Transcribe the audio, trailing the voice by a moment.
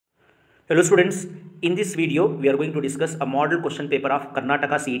Hello students, in this video we are going to discuss a model question paper of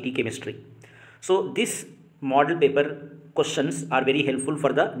Karnataka CET chemistry. So this model paper questions are very helpful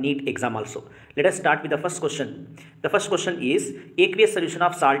for the NEET exam also. Let us start with the first question. The first question is aqueous solution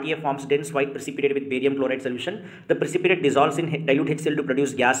of salt A forms dense white precipitate with barium chloride solution. The precipitate dissolves in dilute HCl to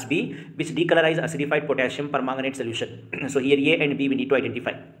produce gas B which decolorize acidified potassium permanganate solution. So here A and B we need to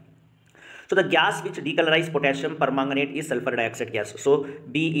identify. So the gas which decolorize potassium permanganate is sulfur dioxide gas. So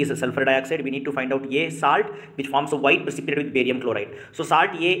B is sulfur dioxide. We need to find out A, salt, which forms a white precipitate with barium chloride. So salt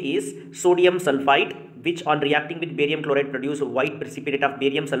A is sodium sulfite, which on reacting with barium chloride produce a white precipitate of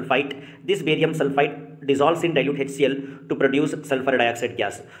barium sulfite. This barium sulfite dissolves in dilute HCl to produce sulfur dioxide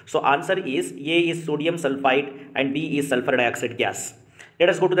gas. So answer is A is sodium sulfite and B is sulfur dioxide gas. Let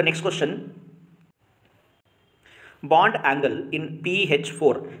us go to the next question. Bond angle in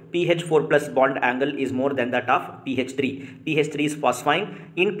pH4 plus bond angle is more than that of pH3. pH3 is phosphine.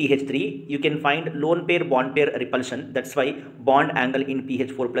 In pH3 you can find lone pair bond pair repulsion. That's why bond angle in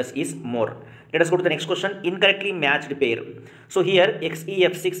pH4 plus is more. Let us go to the next question. Incorrectly matched pair. So here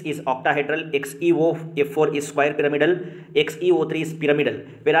XeF6 is octahedral, XeO4 is square pyramidal, XeO3 is pyramidal,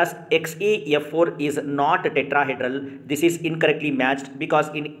 whereas XeF4 is not tetrahedral. This is incorrectly matched because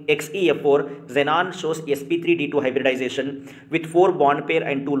in XeF4 xenon shows sp3d2 hybridization with 4 bond pair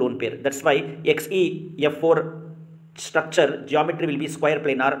and 2 lone pair. That's why XeF4 structure geometry will be square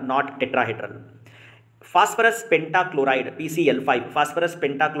planar, not tetrahedral. Phosphorus pentachloride PCl5, phosphorus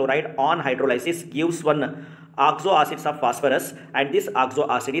pentachloride on hydrolysis gives one oxoacids of phosphorus and this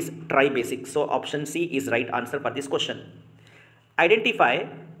oxoacid is tribasic. So option C is right answer for this question. Identify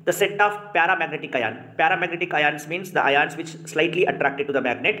the set of paramagnetic ion. Paramagnetic ions means the ions which slightly attracted to the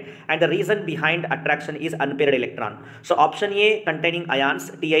magnet, and the reason behind attraction is unpaired electron. So option A containing ions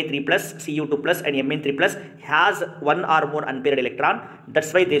Ti3 plus, Cu2 plus and Mn3 plus has one or more unpaired electron.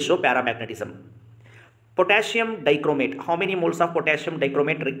 That's why they show paramagnetism. Potassium dichromate. How many moles of potassium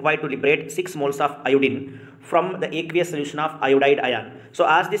dichromate required to liberate 6 moles of iodine from the aqueous solution of iodide ion? So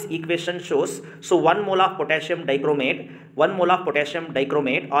as this equation shows, so 1 mole of potassium dichromate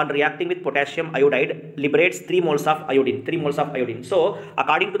on reacting with potassium iodide liberates 3 moles of iodine. So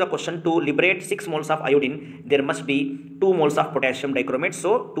according to the question, to liberate 6 moles of iodine, there must be 2 moles of potassium dichromate.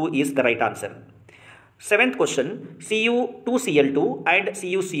 So 2 is the right answer. Seventh question, Cu2Cl2 and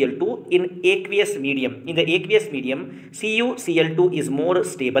CuCl2 in aqueous medium. In the aqueous medium, CuCl2 is more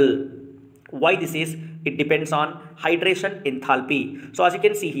stable. Why this is? It depends on hydration enthalpy. So as you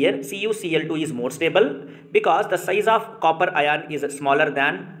can see here, CuCl2 is more stable because the size of copper ion is smaller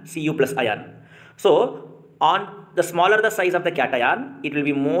than Cu plus ion. So on the smaller the size of the cation, it will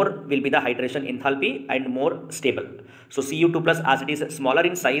be the hydration enthalpy and more stable. So Cu2 plus, as it is smaller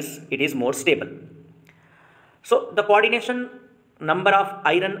in size, it is more stable. So the coordination number of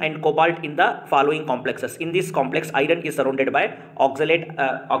iron and cobalt in the following complexes. In this complex, iron is surrounded by oxalate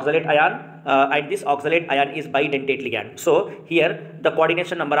ion and this oxalate ion is bidentate ligand. So here the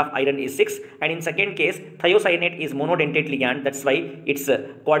coordination number of iron is 6, and in second case thiocyanate is monodentate ligand. That's why its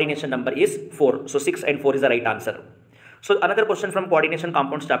coordination number is 4. So 6 and 4 is the right answer. So another question from coordination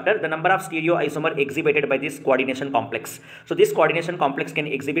compounds chapter, the number of stereoisomer exhibited by this coordination complex. So this coordination complex can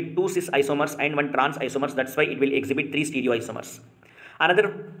exhibit 2 cis isomers and 1 trans isomers. That's why it will exhibit 3 stereoisomers.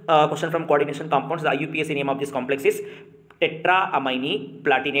 Another question from coordination compounds, the IUPAC name of this complex is tetraamine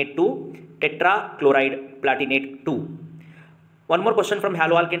platinate 2, tetrachloride platinate 2. One more question from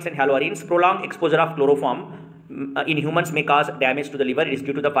haloalkanes and haloarenes, prolonged exposure of chloroform in humans may cause damage to the liver. It is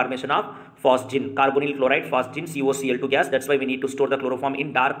due to the formation of phosgene, carbonyl chloride, phosgene, COCl2 gas. That's why we need to store the chloroform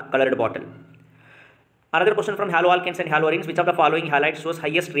in dark colored bottle. Another question from haloalkanes and haloarenes, which of the following halides shows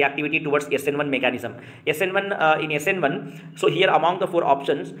highest reactivity towards SN1 mechanism? In SN1, so here among the 4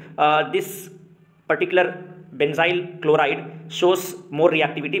 options, this particular benzyl chloride shows more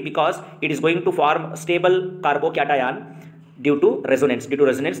reactivity because it is going to form stable carbocation due to resonance.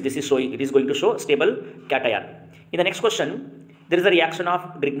 This is showing, it is going to show stable cation. In the next question, there is a reaction of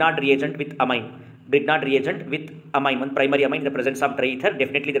Grignard reagent with amine. One primary amine in the presence of dry ether.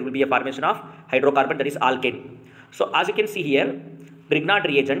 Definitely there will be a formation of hydrocarbon, that is alkane. So as you can see here, Grignard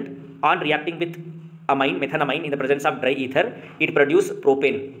reagent on reacting with amine, methanamine in the presence of dry ether, it produces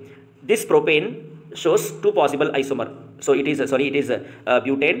propane. This propane shows 2 possible isomer. So it is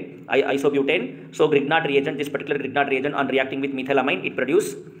butane, isobutane. So Grignard reagent, this particular Grignard reagent on reacting with methylamine, it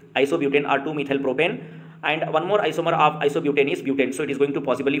produces isobutane or 2-methyl propane, and one more isomer of isobutane is butane. So it is going to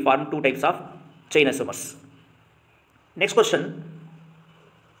possibly form 2 types of chain isomers. Next question.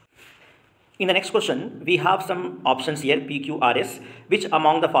 In the next question, we have some options here, PQRS, which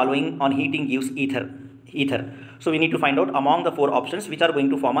among the following on heating gives ether. ether. So we need to find out among the four options which are going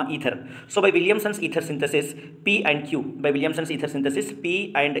to form a ether. So by Williamson's ether synthesis, P and Q, by Williamson's ether synthesis,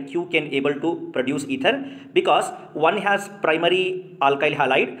 P and Q can able to produce ether because one has primary alkyl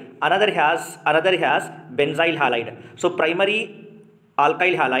halide, another has benzyl halide. So primary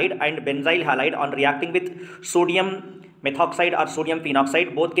alkyl halide and benzyl halide on reacting with sodium methoxide or sodium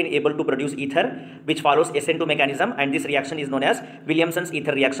phenoxide both can able to produce ether, which follows SN2 mechanism, and this reaction is known as Williamson's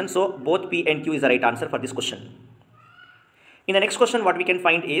ether reaction. So both P and Q is the right answer for this question. In the next question, what we can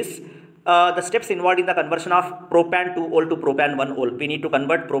find is the steps involved in the conversion of propan 2-ol to propan 1-ol. We need to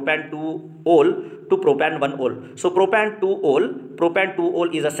convert propan 2-ol to propan 1-ol. So propan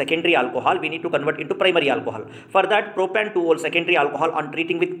 2-ol is a secondary alcohol. We need to convert into primary alcohol. For that, propan 2-ol secondary alcohol on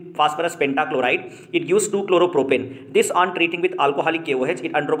treating with phosphorus pentachloride, it gives 2-chloropropane. This on treating with alcoholic KOH,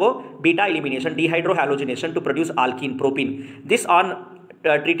 it undergo beta elimination, dehydrohalogenation to produce alkene, propene. This on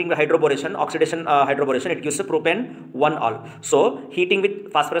treating the hydroboration, oxidation hydroboration, it gives a propan 1-ol. So heating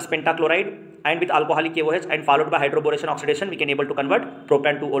with phosphorus pentachloride and with alcoholic KOH and followed by hydroboration oxidation, we can able to convert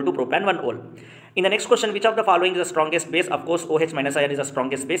propan 2-ol to propan 1-ol. In the next question, which of the following is the strongest base? Of course, OH minus ion is the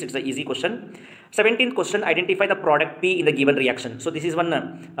strongest base. It's an easy question. 17th question, identify the product P in the given reaction. So this is one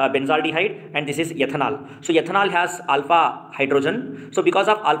benzaldehyde and this is ethanol. So ethanol has alpha hydrogen. So because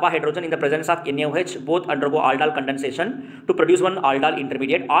of alpha hydrogen in the presence of NaOH, both undergo aldol condensation to produce one aldol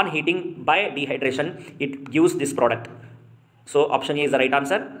intermediate. On heating by dehydration, it gives this product. So option A is the right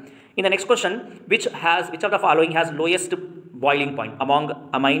answer. In the next question, which of the following has lowest boiling point among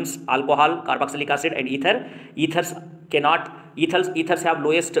amines, alcohol, carboxylic acid and ether? Ethers have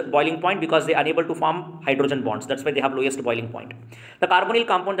lowest boiling point because they are unable to form hydrogen bonds. That's why they have lowest boiling point. The carbonyl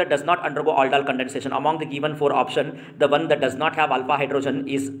compound that does not undergo aldol condensation, among the given four option, the one that does not have alpha hydrogen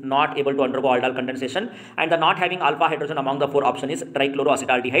is not able to undergo aldol condensation, and the not having alpha hydrogen among the four option is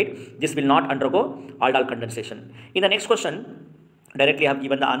trichloroacetaldehyde. This will not undergo aldol condensation. In the next question, directly I have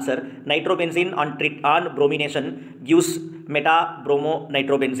given the answer. Nitrobenzene on bromination gives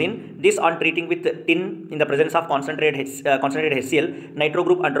meta-bromo-nitrobenzene. This on treating with tin in the presence of concentrated HCl, nitro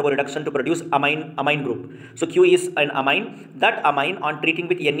group undergo reduction to produce amine group. So Q is an amine. That amine on treating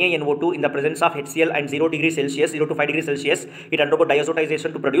with NaNO2 in the presence of HCl and 0 to 5 degrees Celsius, it undergo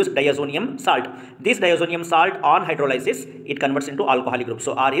diazotization to produce diazonium salt. This diazonium salt on hydrolysis, it converts into alcoholic group.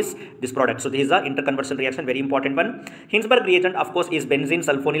 So R is this product. So this is the interconversion reaction, very important one. Hinzberg reagent, of course, is benzene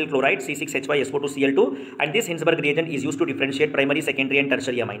sulfonyl chloride C6H5SO2Cl2, and this Hinzberg reagent is used to differentiate primary, secondary and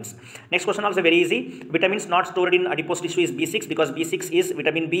tertiary amines. Next question also very easy. Vitamins not stored in adipose tissue is B6 because B6 is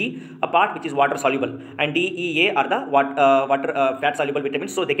vitamin B a part which is water soluble, and D, E, A are the fat soluble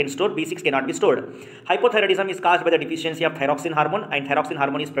vitamins, so they can store. B6 cannot be stored. Hypothyroidism is caused by the deficiency of thyroxine hormone, and thyroxine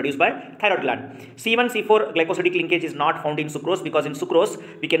hormone is produced by thyroid gland. C1 C4 glycosidic linkage is not found in sucrose because in sucrose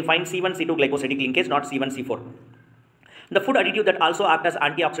we can find C1 C2 glycosidic linkage, not C1 C4. The food additive that also acts as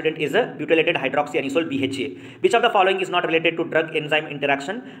antioxidant is a butylated hydroxyanisole BHA. Which of the following is not related to drug enzyme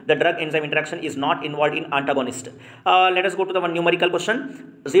interaction? The drug enzyme interaction is not involved in antagonist. Let us go to the one numerical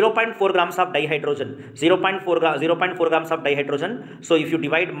question. 0.4 grams of dihydrogen. 0.4 grams of dihydrogen. So if you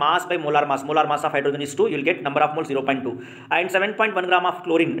divide mass by molar mass of hydrogen is 2, you will get number of moles 0.2. And 7.1 gram of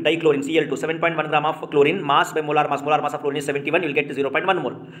chlorine, dichlorine, Cl2. 7.1 gram of chlorine, mass by molar mass of chlorine is 71, you will get 0.1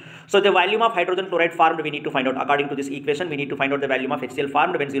 mole. So the volume of hydrogen chloride formed, we need to find out according to this equation. We need to find out the volume of HCl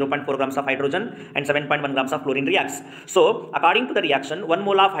formed when 0.4 grams of hydrogen and 7.1 grams of chlorine reacts. So according to the reaction, 1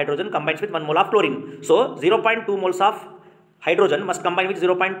 mole of hydrogen combines with 1 mole of chlorine. So 0.2 moles of hydrogen must combine with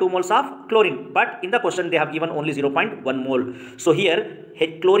 0.2 moles of chlorine, but in the question they have given only 0.1 mole. So here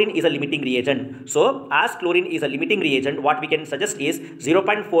chlorine is a limiting reagent. So as chlorine is a limiting reagent, what we can suggest is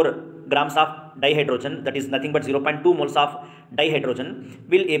 0.4 grams of dihydrogen, that is nothing but 0.2 moles of dihydrogen,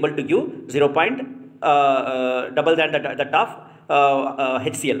 will able to give double than that of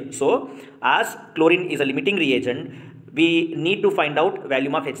HCl. So as chlorine is a limiting reagent, we need to find out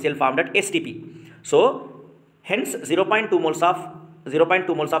volume of HCl formed at STP. So hence 0.2 moles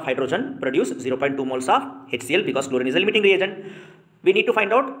of hydrogen produce 0.2 moles of HCl because chlorine is a limiting reagent. We need to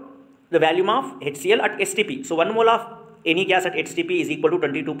find out the volume of HCl at STP. So 1 mole of any gas at STP is equal to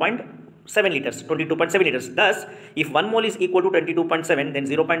 22.7 liters. Thus, if 1 mole is equal to 22.7, then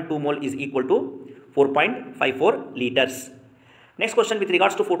 0.2 mole is equal to 4.54 liters. Next question, with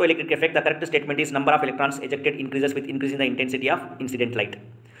regards to photoelectric effect, the correct statement is number of electrons ejected increases with increasing the intensity of incident light.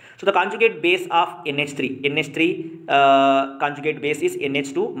 So the conjugate base of NH3 conjugate base is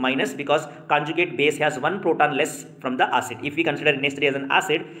NH2 minus, because conjugate base has one proton less from the acid. If we consider NH3 as an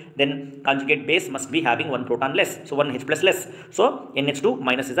acid, then conjugate base must be having one proton less, so one H plus less. So NH2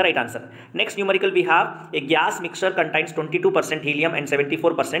 minus is the right answer. Next numerical, we have a gas mixture contains 22% helium and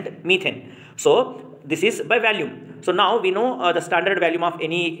 74% methane. So this is by volume. So now we know the standard volume of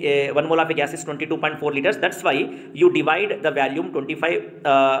any 1 mole of a gas is 22.4 liters. That's why you divide the volume 25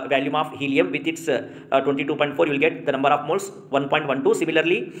 volume of helium with its 22.4, you will get the number of moles 1.12.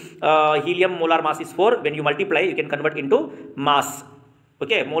 Similarly, helium molar mass is 4. When you multiply, you can convert into mass.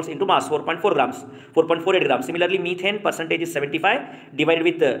 Okay, moles into mass, 4.4 grams, 4.48 grams. Similarly, methane percentage is 75 divided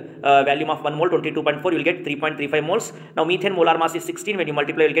with the volume of 1 mole 22.4, you will get 3.35 moles. Now methane molar mass is 16. When you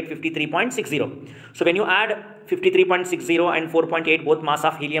multiply, you will get 53.60. So when you add 53.60 and 4.8, both mass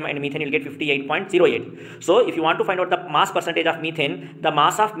of helium and methane, you will get 58.08. So if you want to find out the mass percentage of methane, the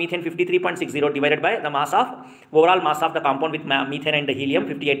mass of methane 53.60 divided by the mass of overall mass of the compound with methane and the helium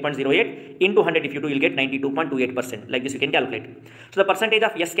 58.08 into 100, if you do, you will get 92.28%. Like this you can calculate. So the percentage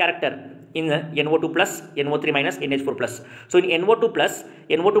of S character in NO2 plus, NO3 minus, NH4 plus. So in NO2 plus,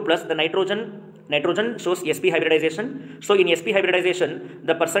 the nitrogen shows sp hybridization. So in sp hybridization,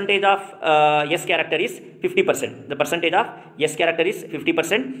 the percentage of S character is 50%. The percentage of S character is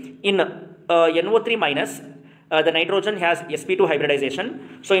 50%. In NO3 minus, the nitrogen has sp2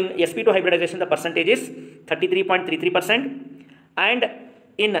 hybridization. So in sp2 hybridization, the percentage is 33.33%. And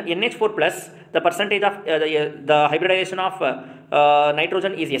in NH4 plus, the percentage of the hybridization of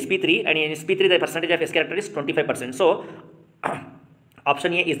nitrogen is sp3, and in sp3 the percentage of S character is 25%. So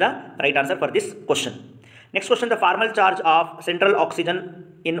option A is the right answer for this question. Next question, the formal charge of central oxygen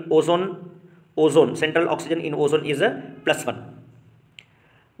in ozone central oxygen in ozone is +1.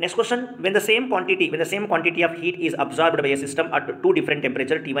 Next question, when the same quantity of heat is absorbed by a system at two different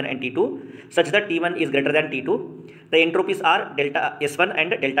temperatures T1 and T2 such that T1 is greater than T2, the entropies are delta S1 and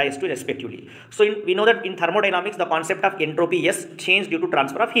delta S2 respectively. So we know that in thermodynamics the concept of entropy S changed due to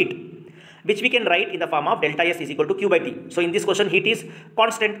transfer of heat, which we can write in the form of delta S is equal to Q by T. So in this question, heat is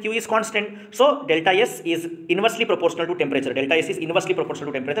constant, Q is constant. So delta S is inversely proportional to temperature. Delta S is inversely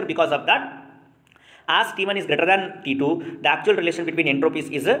proportional to temperature. Because of that, as T1 is greater than T2, the actual relation between entropies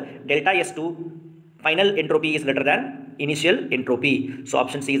is delta S2, final entropy is greater than initial entropy. So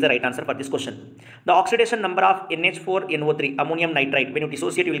option C is the right answer for this question. The oxidation number of NH4NO3, ammonium nitrite, when you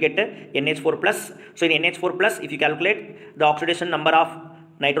dissociate, you will get NH4 plus. So in NH4 plus, if you calculate, the oxidation number of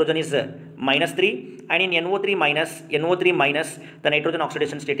nitrogen is -3, and in NO3 minus, the nitrogen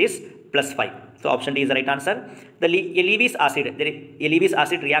oxidation state is +5. So option D is the right answer. The Lewis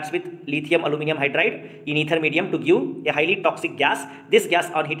acid reacts with lithium aluminum hydride in ether medium to give a highly toxic gas. This gas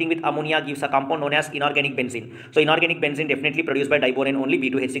on heating with ammonia gives a compound known as inorganic benzene. So inorganic benzene definitely produced by diborane only,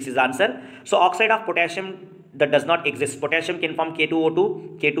 B2H6 is the answer. So oxide of potassium that does not exist. Potassium can form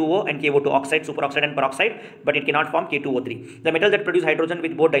K2O2, K2O and KO2 oxide, superoxide and peroxide, but it cannot form K2O3. The metal that produces hydrogen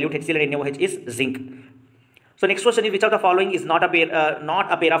with both dilute HCl and NaOH is zinc. So next question is, which of the following is not a pair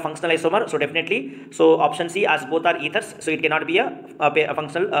of functional isomer? So definitely, so option C, as both are ethers, so it cannot be a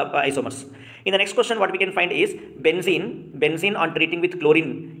functional isomers. In the next question, what we can find is benzene on treating with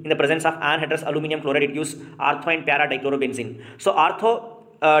chlorine in the presence of anhydrous aluminum chloride, it gives ortho and para dichlorobenzene. So ortho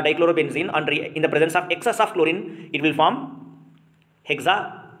dichlorobenzene in the presence of excess of chlorine, it will form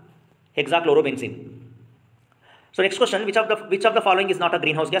hexachlorobenzene. So next question, which of the following is not a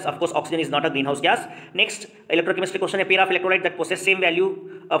greenhouse gas? Of course, oxygen is not a greenhouse gas. Next, electrochemistry question, a pair of electrolyte that possess same value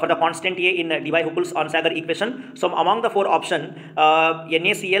for the constant A in Debye-Huckel's Onsager equation. So among the four options,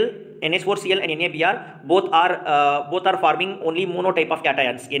 NaCl, NH4Cl and NaBr both are forming only mono type of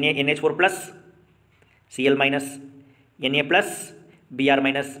cations, NH4 plus, Cl minus, Na plus, Br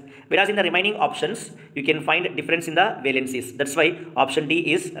minus. Whereas in the remaining options, you can find difference in the valencies. That's why option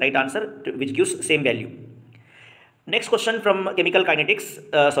D is right answer, which gives same value. Next question from chemical kinetics,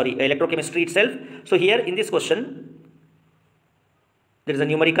 electrochemistry itself. So here in this question, there is a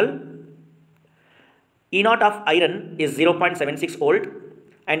numerical. E0 of iron is 0.76 volt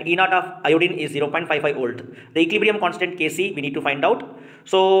and E0 of iodine is 0.55 volt. The equilibrium constant Kc we need to find out.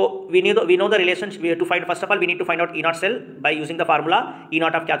 So we know the relationship. We have to find, first of all, we need to find out E0 cell by using the formula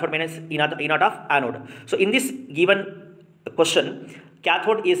E0 of cathode minus E0 of anode. So in this given question,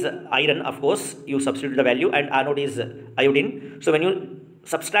 cathode is iron, of course, you substitute the value, and anode is iodine. So when you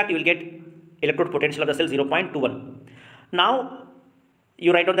subtract, you will get electrode potential of the cell 0.21. Now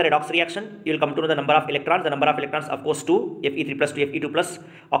you write down the redox reaction, you will come to know the number of electrons. The number of electrons, of course, 2, Fe3 plus to Fe2 plus.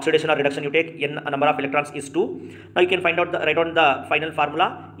 Oxidation or reduction, you take n number of electrons is 2. Now you can write down the final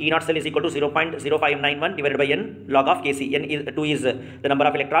formula. E0 cell is equal to 0.0591 divided by n log of Kc. N is 2 is the number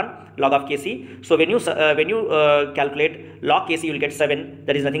of electron, log of Kc. So when you calculate log Kc, you will get 7.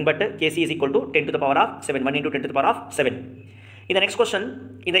 That is nothing but Kc is equal to 10 to the power of 7. 1 into 10 to the power of 7. In the next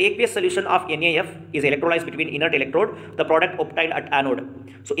question, in the aqueous solution of NaF is electrolyzed between inert electrode, the product obtained at anode.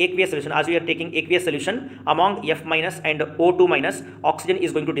 So aqueous solution, as we are taking aqueous solution among F minus and O2 minus, oxygen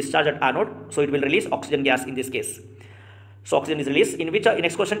is going to discharge at anode, so it will release oxygen gas in this case. So oxygen is released. In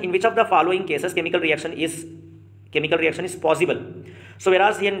next question, in which of the following cases chemical reaction is possible? So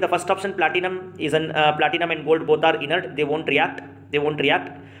whereas here in the first option, platinum and gold both are inert, they won't react.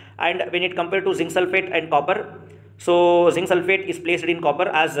 And when it compared to zinc sulfate and copper, so zinc sulfate is placed in copper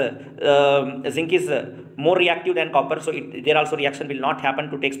as zinc is more reactive than copper, so there also reaction will not happen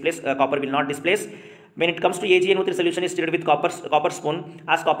to take place. Copper will not displace. When it comes to AgNO3 solution is treated with copper spoon,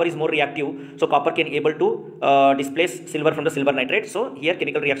 as copper is more reactive, so copper can able to displace silver from the silver nitrate. So here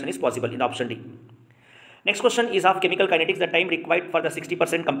chemical reaction is possible in option D. Next question is of chemical kinetics, the time required for the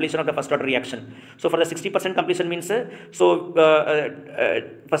 60% completion of the first order reaction. So for the 60% completion means, first order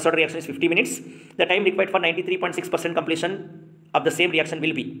reaction is 50 minutes. The time required for 93.6% completion of the same reaction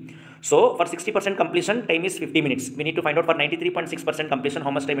will be. So for 60% completion, time is 50 minutes. We need to find out for 93.6% completion how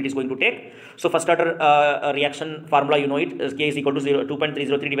much time it is going to take. So first order reaction formula, you know it, K is equal to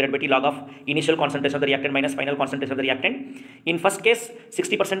 2.303 divided by T log of initial concentration of the reactant minus final concentration of the reactant. In first case,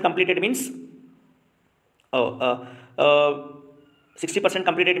 60% completed means 60%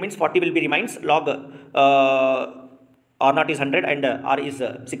 completed means 40 will be remains, log R naught is 100 and R is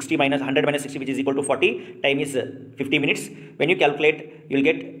 60 minus 100 minus 60, which is equal to 40. Time is 50 minutes. When you calculate, you will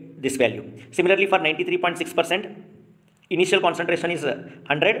get this value. Similarly, for 93.6%, initial concentration is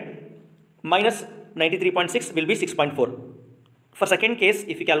 100 minus 93.6 will be 6.4. For second case,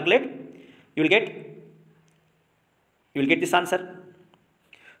 if you calculate, you will get this answer.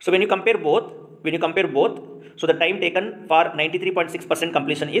 So when you compare both, so the time taken for 93.6%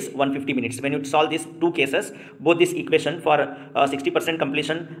 completion is 150 minutes. When you solve these two cases, both this equation for 60%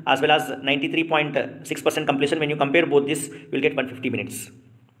 completion as well as 93.6% completion, when you compare both this, you will get 150 minutes.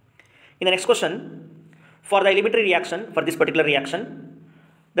 In the next question, for the elementary reaction, for this particular reaction,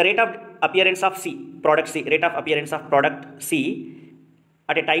 the rate of appearance of product C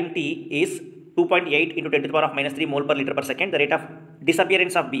at a time t is 2.8 into 10 to the power of minus 3 mole per liter per second. The rate of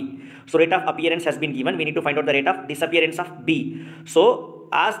disappearance of B. So rate of appearance has been given. We need to find out the rate of disappearance of B. So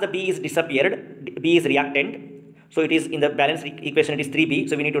as the B is disappeared, B is reactant. So it is in the balanced equation, it is 3B.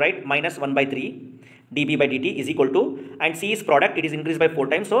 So we need to write minus 1 by 3 dB by dt is equal to, and C is product, it is increased by 4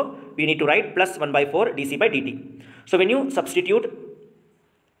 times. So we need to write plus 1 by 4 dC by dt. So when you substitute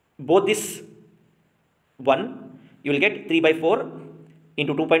both this 1, you will get 3 by 4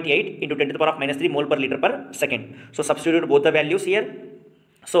 into 2.8 into 10 to the power of minus 3 mole per liter per second. So substitute both the values here.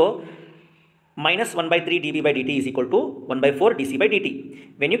 So minus 1 by 3 dB by dt is equal to 1 by 4 dC by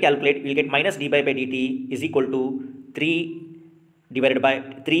dt. When you calculate, you will get minus dB by dt is equal to 3 divided by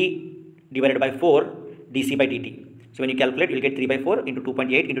 4 dC by dt. So when you calculate, you will get 3 by 4 into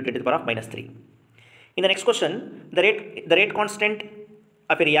 2.8 into 10 to the power of minus 3. In the next question, the rate constant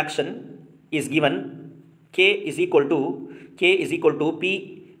of a reaction is given. K is equal to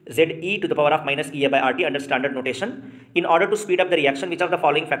P ZE to the power of minus EA by RT under standard notation. In order to speed up the reaction, which of the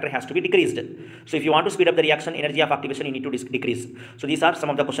following factor has to be decreased? So if you want to speed up the reaction, energy of activation, you need to decrease. So these are some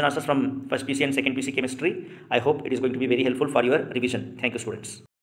of the question answers from first PC and second PC chemistry. I hope it is going to be very helpful for your revision. Thank you, students.